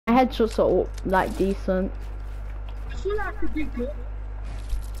headshots are all, like decent. I feel like I could do good.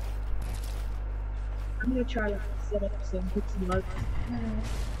 I'm gonna try like set up some hooks and loops.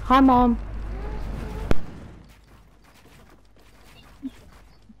 Hi, Mom.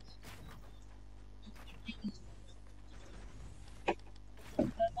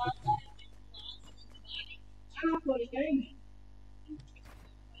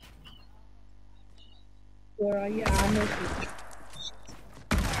 Where are you? I know.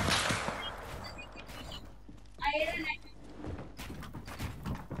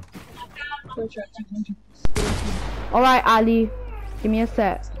 Alright, Ali. Give me a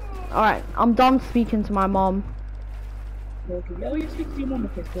sec. Alright, I'm done speaking to my mom. Okay. Oh, you speak to your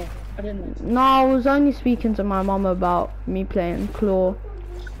mum as well. I didn't know. No, I was only speaking to my mom about me playing Claw.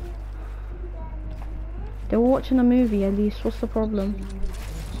 They were watching a movie at least. What's the problem?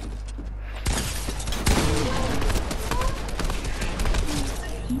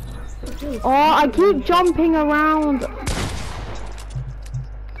 Oh, I keep jumping around.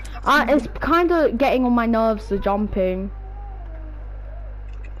 It's kind of getting on my nerves, the jumping.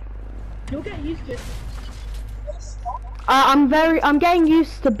 You'll get used to it. I'm getting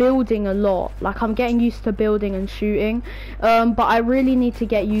used to building a lot. Like, I'm getting used to building and shooting. But I really need to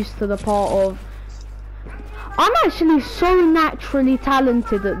get used to the part of... I'm actually so naturally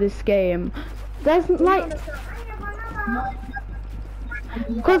talented at this game. There's like...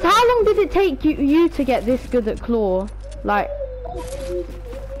 Because how long did it take you to get this good at Claw? Like...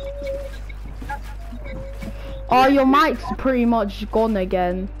 Oh, your mic's pretty much gone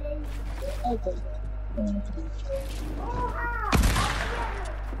again.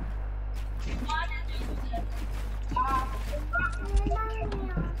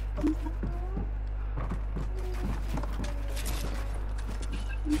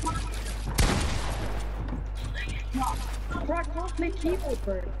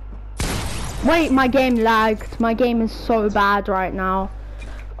 Wait, my game lagged. My game is so bad right now.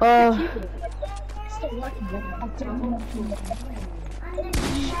 Bruh.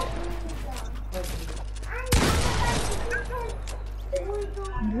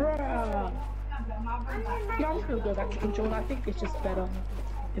 Yeah, I'm just gonna go back to control. I think it's just better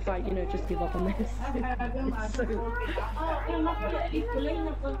if I, you know, just give up on this. It's so...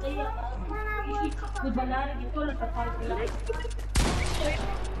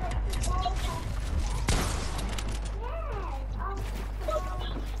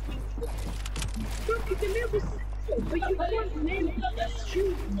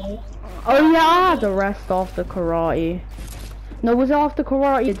 Oh yeah, I had a rest after karate. No, was it after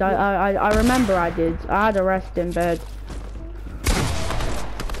karate? I remember I did. I had a rest in bed.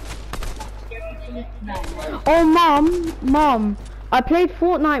 Oh, Mom, I played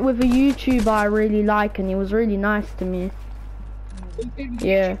Fortnite with a YouTuber I really like, and he was really nice to me.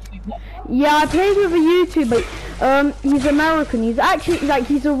 Yeah, I played with a YouTuber. He's American. He's actually like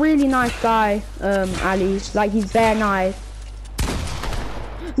he's a really nice guy. Ali, like he's very nice.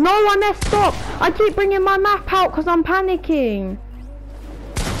 No, I messed up. I keep bringing my map out because I'm panicking.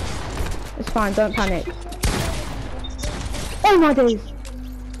 It's fine, don't panic. Oh my days.